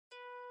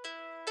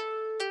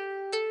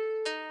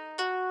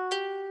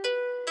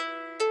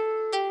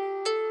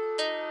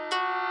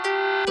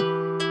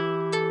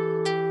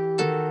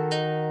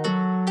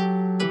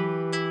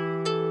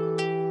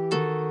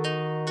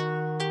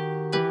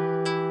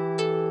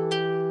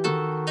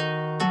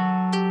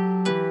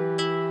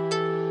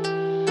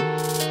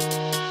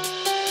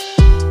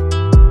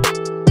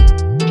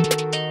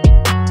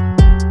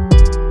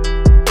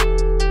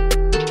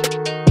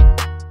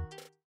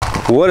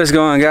What is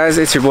going on, guys?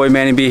 It's your boy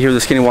Manny B here with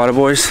the Skinny Water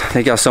Boys.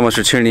 Thank y'all so much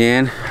for tuning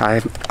in.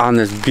 I'm on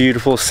this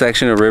beautiful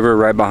section of river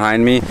right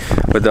behind me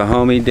with the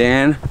homie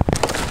Dan.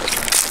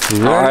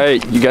 All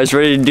right, you guys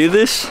ready to do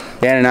this?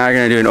 Dan and I are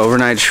gonna do an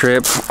overnight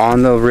trip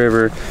on the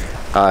river.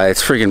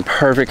 It's freaking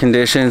perfect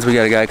conditions. We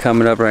got a guy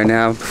coming up right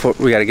now.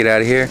 We gotta get out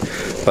of here,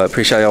 but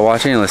appreciate y'all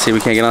watching, and let's see if we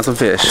can't get on some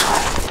fish.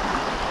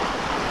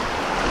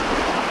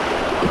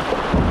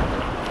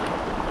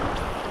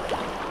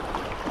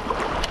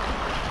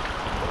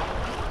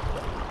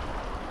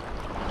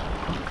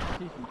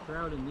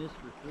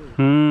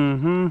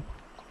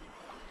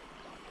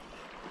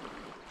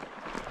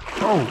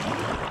 Oh,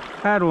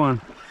 had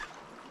one.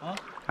 Huh?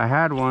 I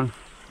had one.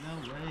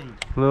 No way.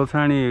 Little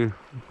tiny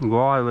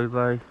guai looked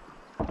like.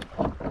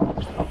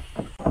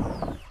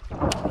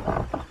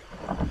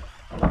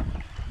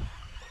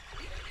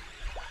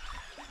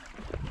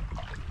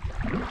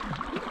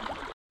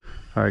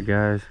 Alright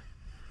guys,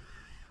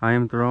 I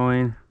am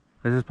throwing.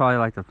 This is probably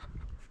like the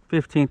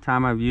 15th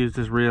time I've used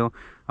this reel.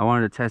 I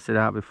wanted to test it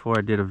out before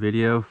I did a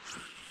video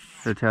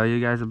to tell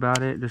you guys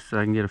about it, just so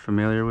I can get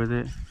familiar with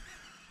it.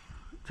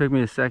 Took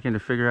me a second to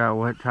figure out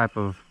what type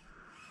of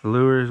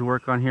lures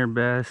work on here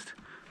best,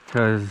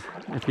 because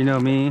if you know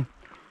me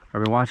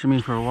or been watching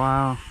me for a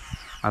while,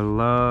 I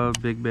love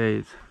big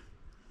baits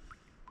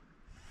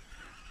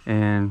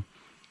and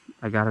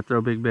I gotta throw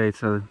big baits.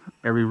 So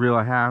every reel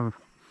I have,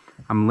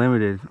 I'm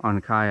limited on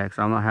the kayak,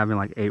 so I'm not having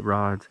like 8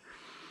 rods.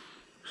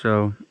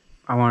 So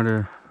I wanted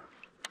to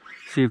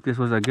see if this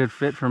was a good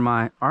fit for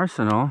my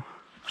arsenal.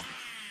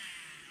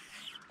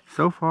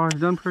 So far it's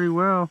done pretty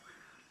well.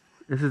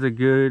 This is a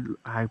good,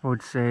 I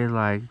would say,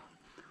 like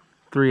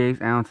 3/8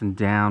 ounce and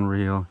down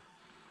reel.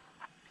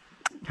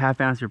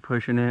 Half ounce, you're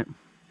pushing it.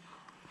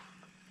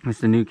 It's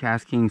the new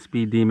Cast King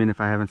Speed Demon,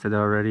 if I haven't said that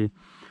already.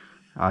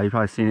 You've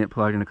probably seen it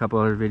plugged in a couple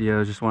other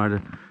videos. Just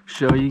wanted to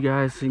show you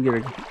guys so you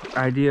can get an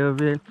idea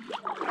of it.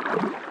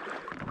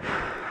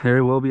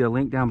 There will be a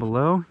link down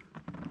below.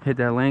 Hit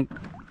that link.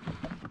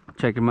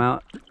 Check them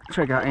out.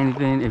 Check out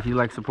anything. If you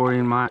like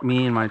supporting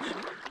me and my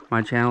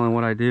channel and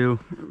what I do,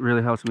 it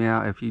really helps me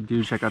out if you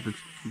do check out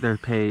their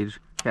page,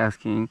 Cast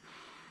King.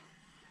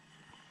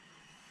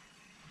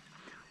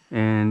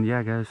 And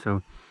yeah guys,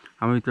 so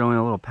I'm gonna be throwing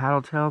a little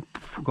paddle tail,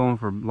 going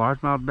for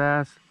largemouth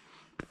bass,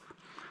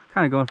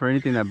 kind of going for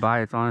anything that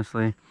bites,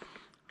 honestly.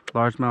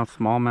 Largemouth,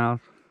 smallmouth,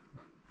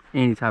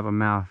 any type of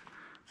mouth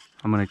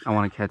I want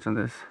to catch on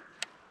this.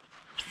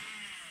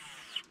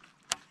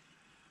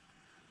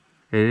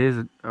 It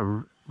is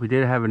we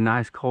did have a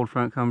nice cold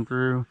front come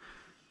through,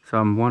 so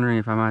I'm wondering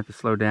if I might have to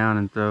slow down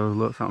and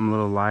throw something a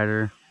little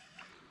lighter.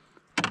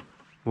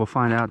 We'll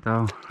find out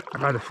though. I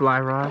got a fly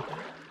rod,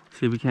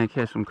 see if we can't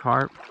catch some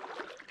carp.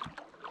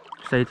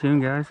 Stay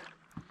tuned, guys.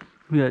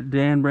 We got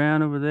Dan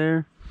Brown over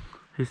there.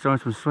 He's throwing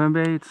some swim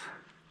baits.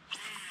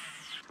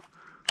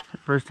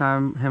 First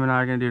time him and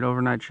I are gonna do an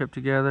overnight trip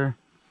together.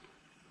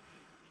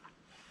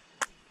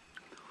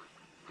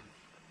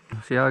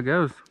 See how it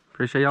goes.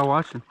 Appreciate y'all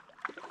watching.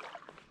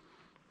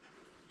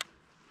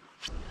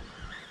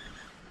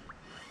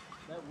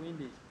 That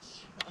wind is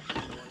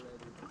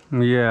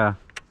Yeah.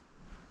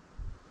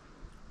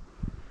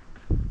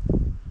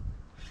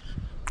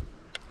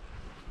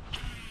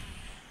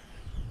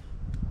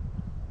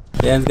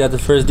 Dan's got the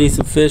first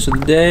decent fish of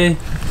the day.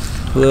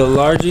 A little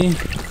largie.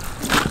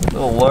 A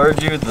little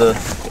largie with the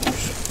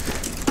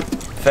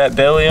fat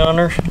belly on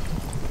her.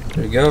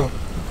 There you go.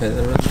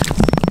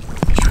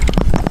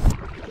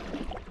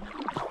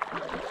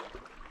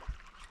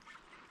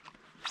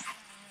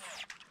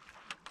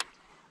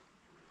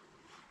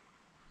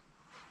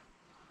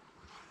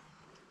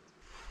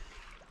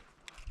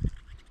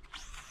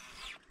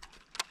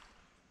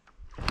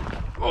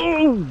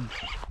 Oh!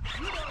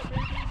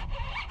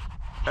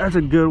 That's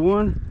a good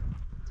one.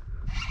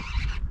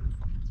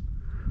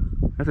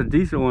 That's a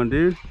decent one,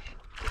 dude.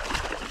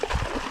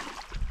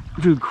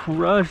 Dude,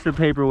 crushed the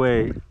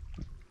paperweight.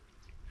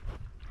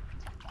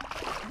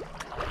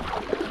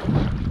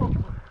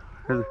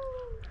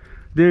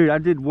 Dude, I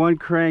did one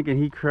crank and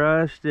he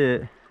crushed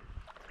it.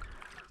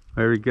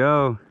 There we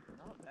go.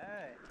 not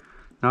bad.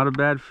 Not a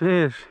bad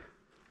fish.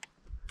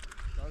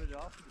 Started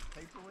off with a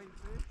paperweight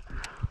fish.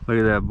 Look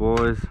at that,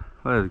 boys.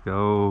 Let's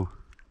go.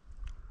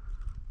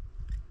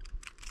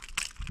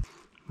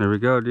 There we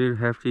go, dude.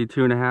 Hefty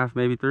 2.5,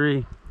 maybe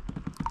 3.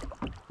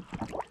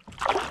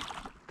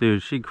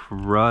 Dude, she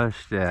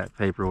crushed that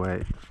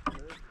paperweight.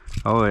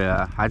 Oh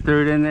yeah, I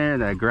threw it in there in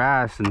that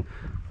grass and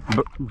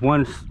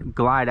one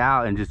glide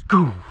out and just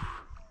goof.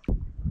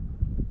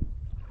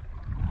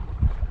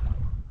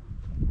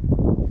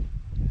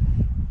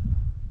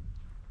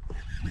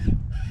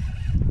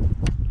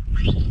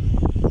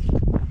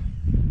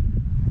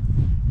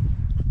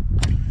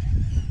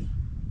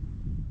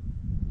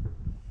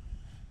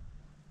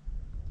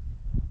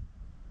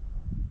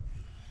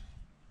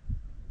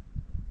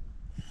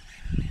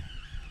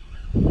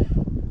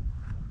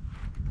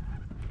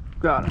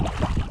 Got him.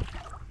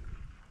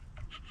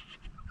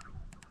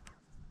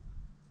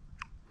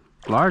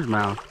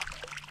 Largemouth.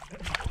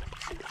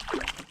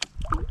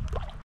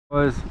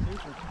 Was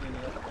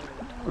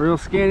real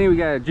skinny. We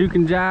got a juke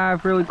and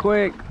jive really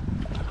quick.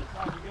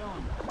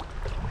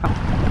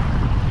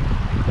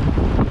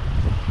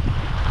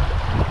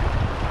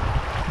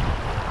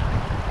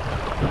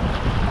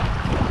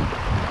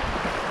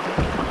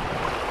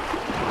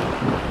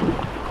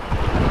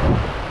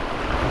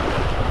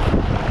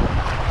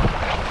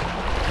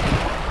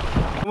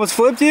 Almost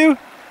flipped you?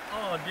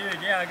 Oh,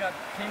 dude, yeah, I got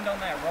pinned on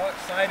that rock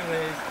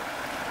sideways,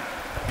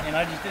 and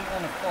I just didn't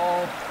want to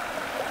fall,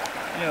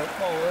 you know,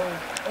 fall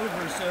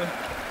over, so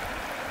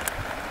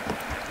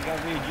I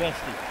got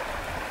readjusted.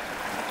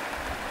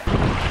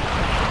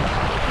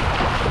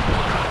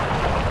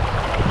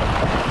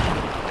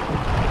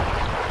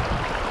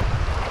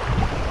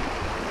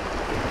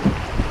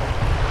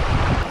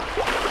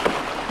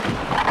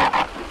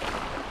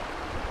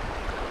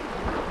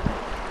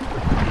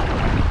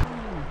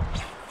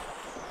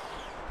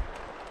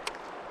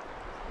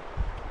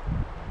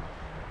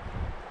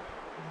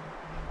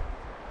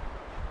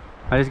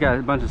 I just got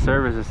a bunch of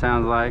service, it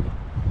sounds like.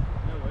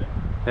 No way.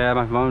 Yeah,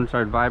 my phone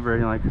started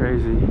vibrating like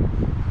crazy. So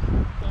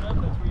that's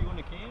where you want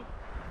to camp?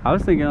 I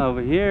was thinking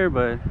over here,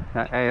 but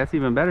hey, that's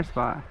even better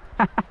spot.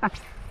 Bro,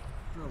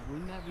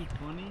 wouldn't that be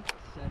funny?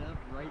 Set up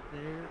right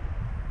there,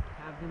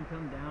 have them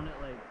come down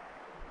at like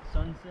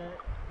sunset,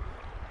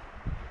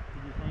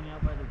 you just hang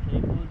out by their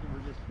cables and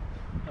we're just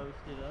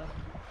posted up.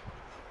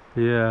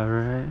 Yeah,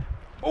 right.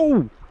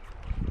 Oh!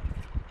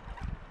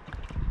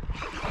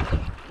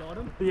 Got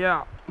him?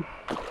 Yeah.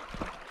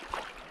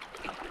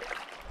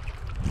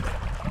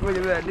 Look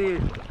at that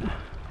dude.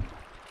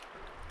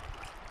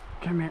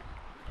 Come here.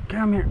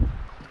 Come here.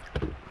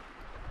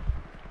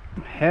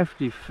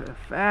 Hefty,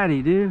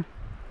 fatty, dude.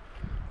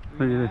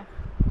 Look at that.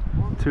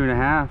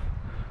 2.5.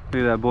 Look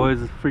at that,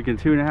 boys. It's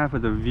freaking 2.5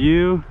 with a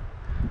view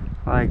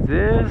like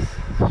this.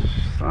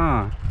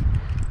 Son.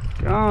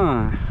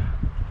 Gone.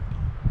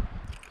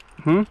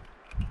 Hmm?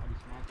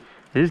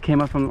 It just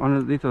came up from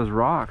underneath those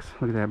rocks.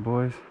 Look at that,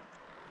 boys.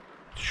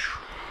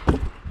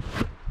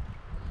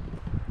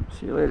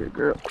 See you later,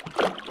 girl.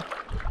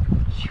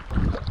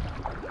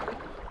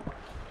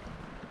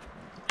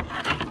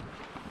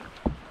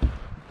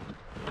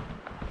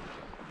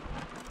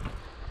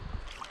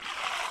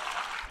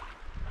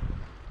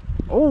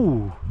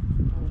 Oh!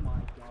 Oh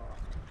my god.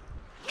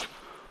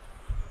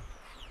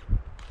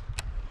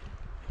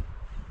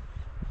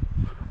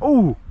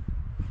 Oh!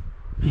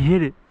 He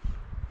hit it.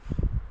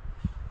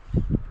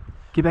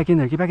 Get back in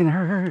there. Get back in there.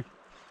 Hurry, hurry.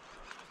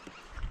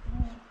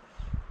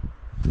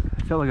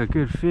 It felt like a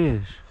good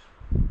fish.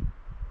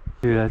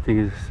 Dude, that thing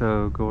is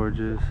so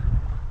gorgeous.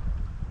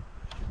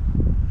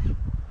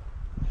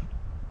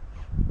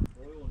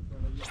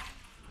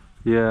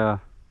 Yeah.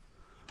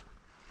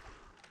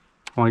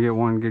 I want to get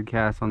one good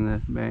cast on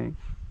this bank.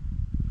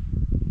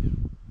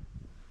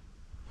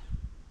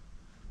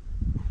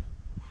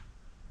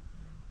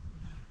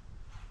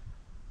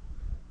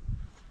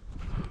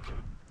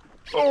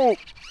 Oh!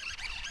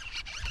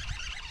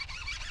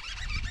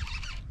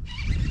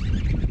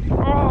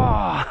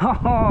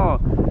 Oh!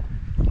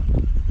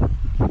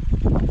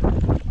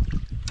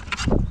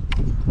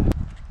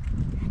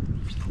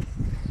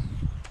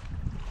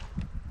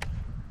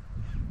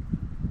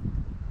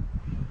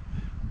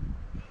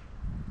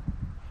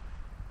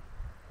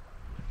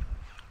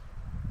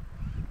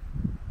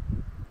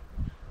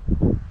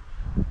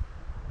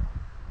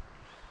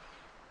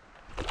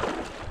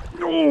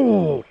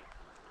 Oh!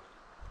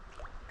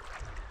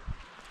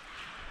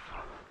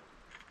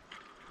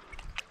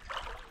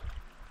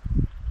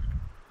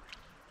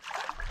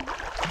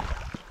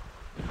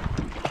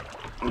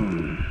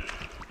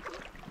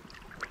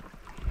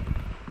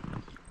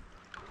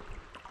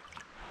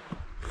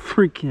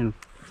 Freaking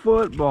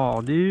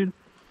football, dude.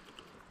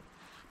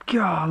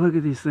 God, look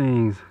at these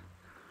things.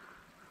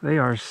 They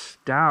are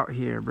stout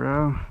here,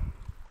 bro.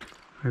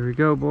 Here we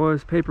go,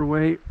 boys.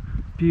 Paperweight.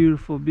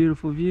 Beautiful,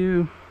 beautiful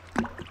view.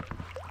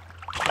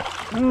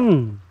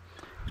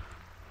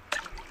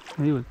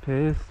 He was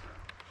pissed.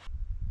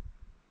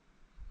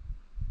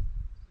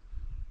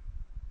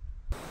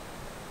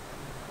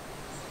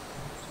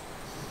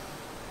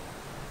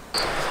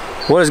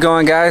 What is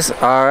going, guys?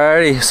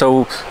 Alrighty,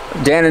 so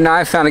Dan and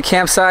I found a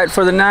campsite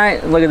for the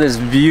night. Look at this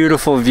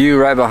beautiful view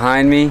right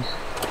behind me.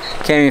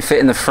 Can't even fit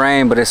in the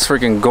frame, but it's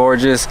freaking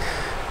gorgeous.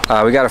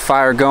 We got a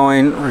fire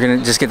going. We're gonna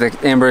just get the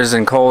embers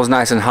and coals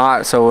nice and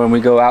hot, so when we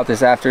go out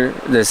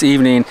this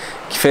evening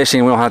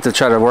fishing, we don't have to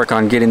try to work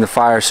on getting the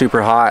fire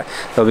super hot.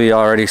 They'll be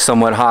already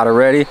somewhat hot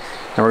already,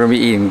 and we're gonna be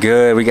eating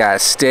good. We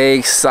got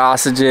steaks,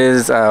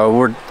 sausages.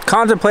 We're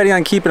contemplating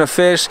on keeping a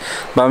fish,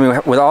 but I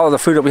mean, with all of the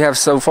food that we have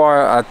so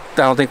far, I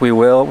don't think we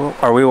will,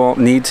 or we won't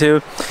need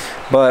to.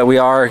 But we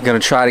are gonna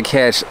try to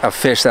catch a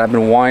fish that I've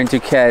been wanting to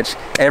catch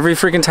every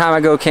freaking time I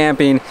go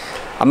camping.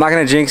 I'm not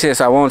gonna jinx it,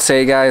 so I won't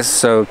say it, guys,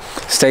 so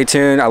stay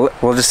tuned.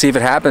 We'll just see if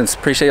it happens.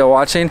 Appreciate y'all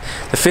watching.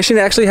 The fishing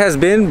actually has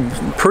been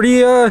pretty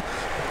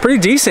pretty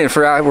decent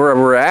for where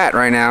we're at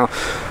right now.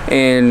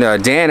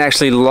 And Dan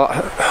actually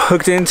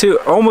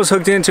almost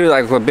hooked into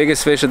like the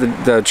biggest fish of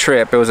the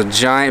trip. It was a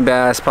giant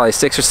bass, probably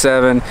 6 or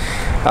 7.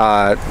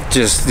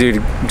 Just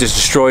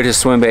destroyed his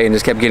swim bait and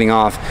just kept getting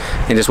off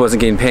and just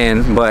wasn't getting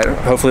pinned. But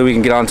hopefully we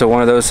can get onto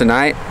one of those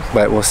tonight.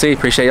 But we'll see.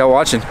 Appreciate y'all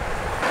watching.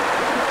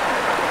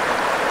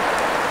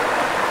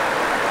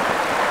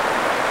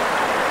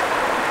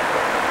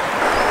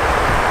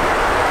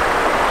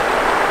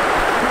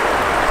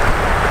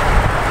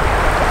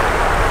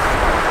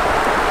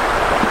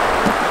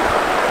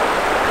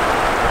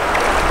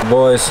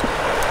 Boys,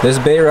 this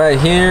bait right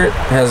here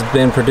has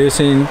been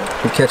producing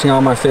and catching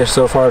all my fish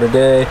so far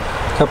today.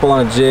 A couple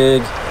on a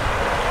jig,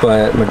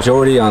 but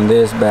majority on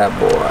this bad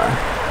boy.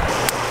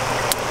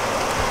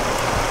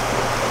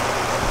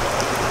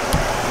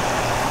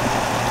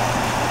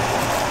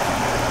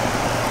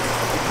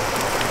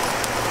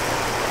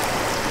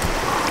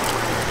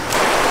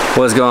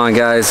 What's going on,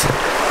 guys?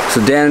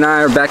 So Dan and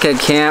I are back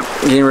at camp,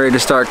 getting ready to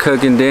start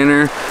cooking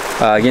dinner.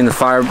 Getting the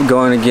fire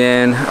going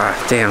again.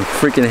 Damn,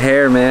 freaking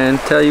hair, man.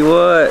 Tell you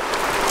what.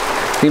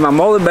 Need my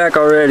mullet back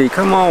already.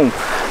 Come on.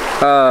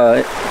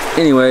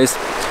 Anyways,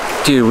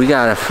 dude, we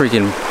got a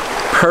freaking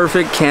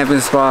perfect camping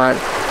spot.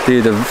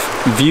 Dude, the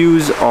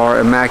views are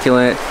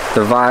immaculate.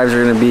 The vibes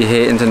are gonna be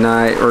hitting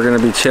tonight. We're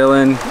gonna be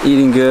chilling,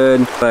 eating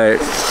good. But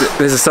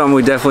this is something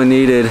we definitely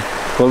needed.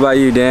 What about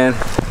you, Dan?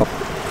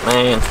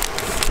 Man,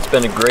 it's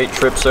been a great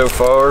trip so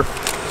far.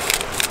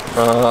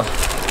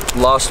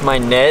 Lost my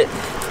net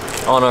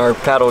on our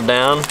paddle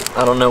down.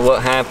 I don't know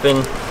what happened.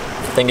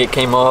 I think it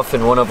came off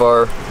in one of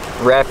our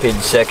rapid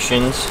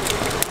sections.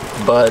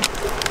 But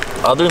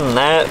other than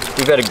that,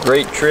 we've had a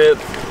great trip.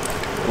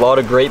 A lot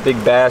of great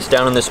big bass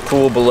down in this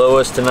pool below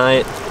us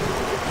tonight.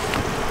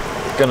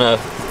 Gonna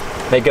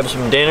make up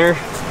some dinner,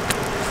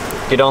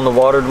 get on the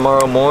water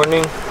tomorrow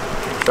morning,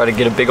 try to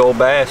get a big old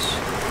bass.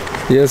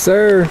 Yes,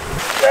 sir.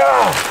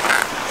 Ah!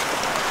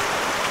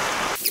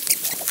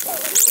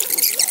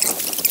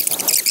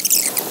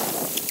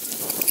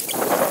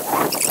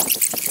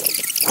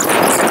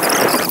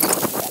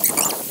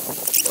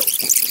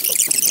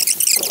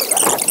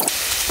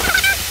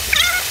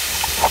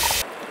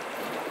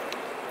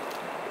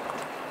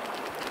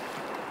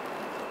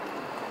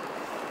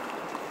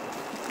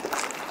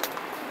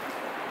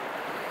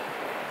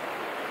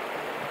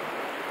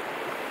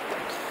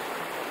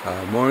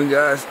 Morning,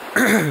 guys.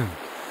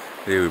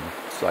 Dude,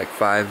 it's like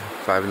 5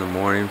 in the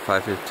morning,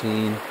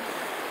 5:15.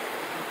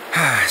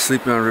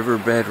 Sleeping on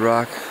riverbed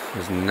rock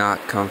was not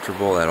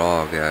comfortable at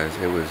all, guys.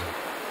 It was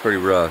pretty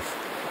rough.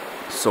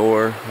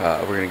 Sore.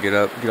 We're gonna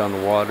get on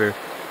the water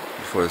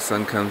before the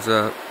sun comes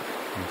up.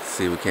 Let's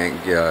see if we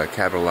can't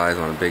capitalize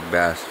on a big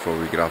bass before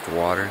we get off the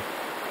water.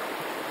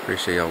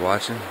 Appreciate y'all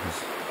watching.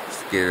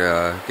 Let's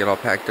get all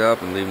packed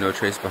up and leave no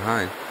trace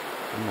behind.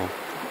 Come on.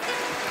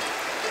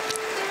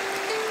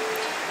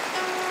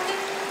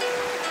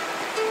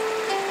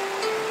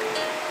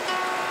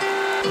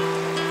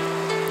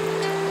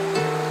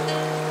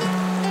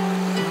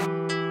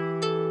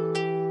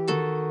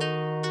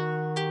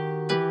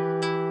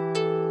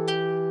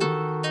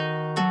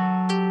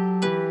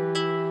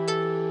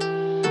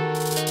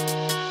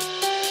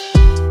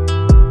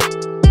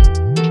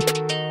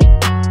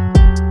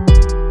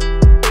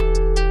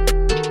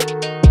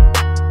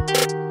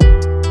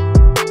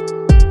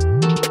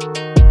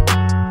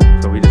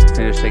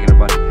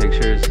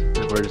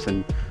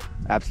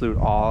 Absolute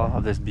awe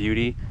of this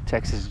beauty.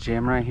 Texas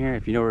gem right here.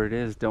 If you know where it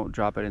is, don't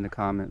drop it in the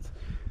comments.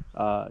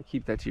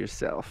 Keep that to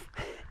yourself.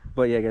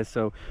 But yeah, guys,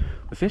 so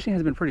the fishing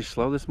has been pretty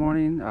slow this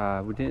morning.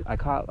 I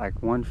caught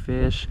like 1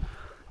 fish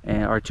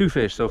or 2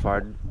 fish so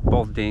far,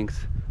 both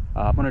dinks.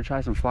 I'm gonna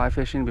try some fly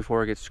fishing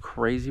before it gets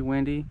crazy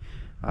windy.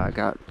 I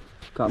got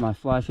my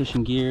fly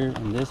fishing gear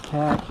in this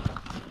pack,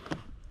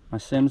 my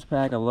Sims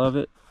pack. I love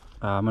it.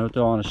 I'm gonna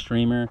throw on a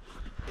streamer,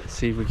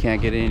 see if we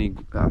can't get any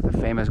the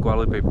famous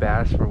Guadalupe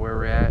bass for where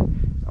we're at,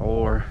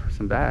 or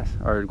some bass,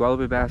 or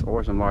Guadalupe bass,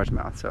 or some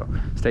largemouth. So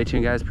stay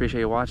tuned, guys.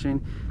 Appreciate you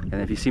watching.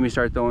 And if you see me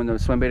start throwing the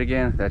swim bait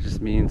again, that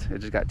just means it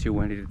just got too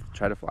windy to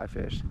try to fly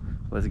fish.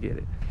 Let's get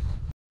it.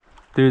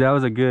 Dude, that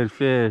was a good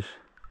fish.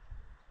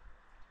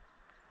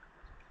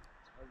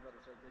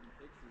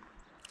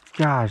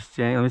 Gosh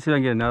dang, let me see if I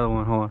can get another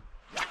one. Hold on.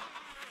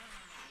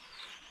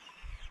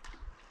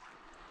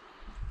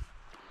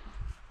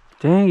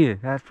 Dang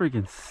it, that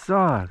freaking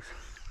sucks.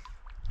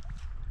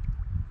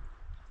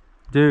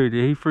 Dude,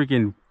 he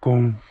freaking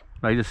boom,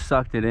 like just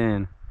sucked it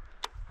in.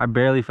 I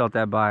barely felt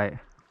that bite.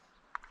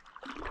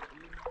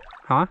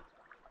 Huh?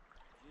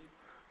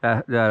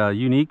 That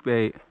unique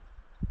bait.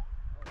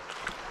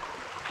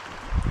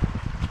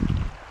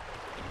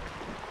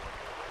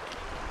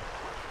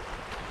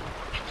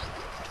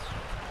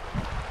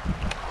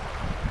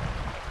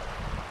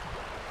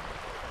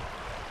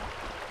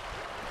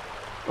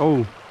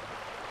 Oh.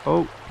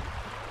 Oh.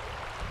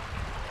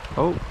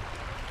 Oh.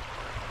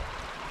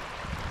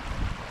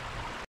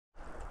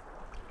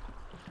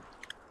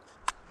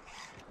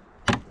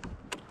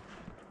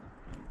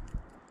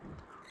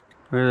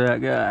 Look at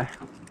that guy.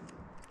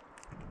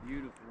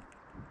 Beautiful.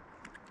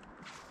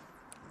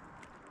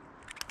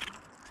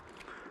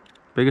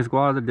 Biggest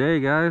wad of the day,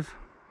 guys.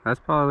 That's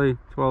probably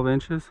 12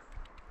 inches.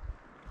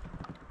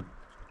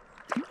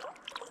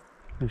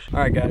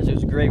 Alright guys, it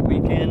was a great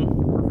weekend.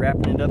 We're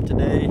wrapping it up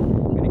today.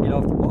 Gonna get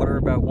off the water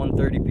about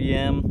 1:30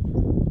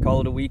 p.m.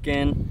 Call it a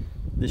weekend.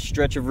 This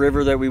stretch of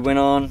river that we went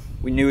on,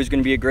 we knew it was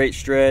gonna be a great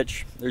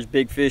stretch. There's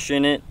big fish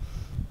in it.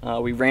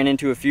 We ran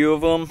into a few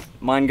of them.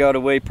 Mine got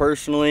away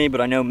personally,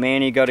 but I know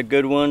Manny got a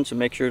good one, so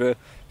make sure to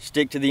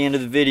stick to the end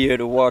of the video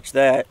to watch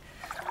that.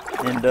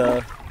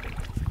 And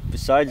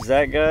besides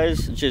that,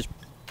 guys, it's just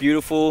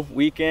beautiful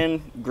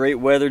weekend. Great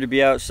weather to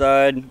be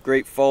outside.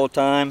 Great fall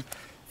time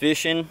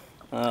fishing.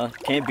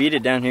 Can't beat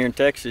it down here in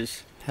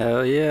Texas.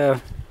 Hell yeah.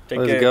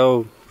 Let's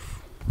go.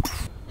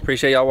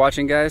 Appreciate y'all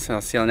watching, guys.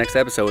 I'll see you on the next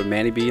episode with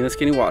Manny B and the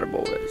Skinny Water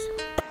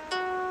Boys.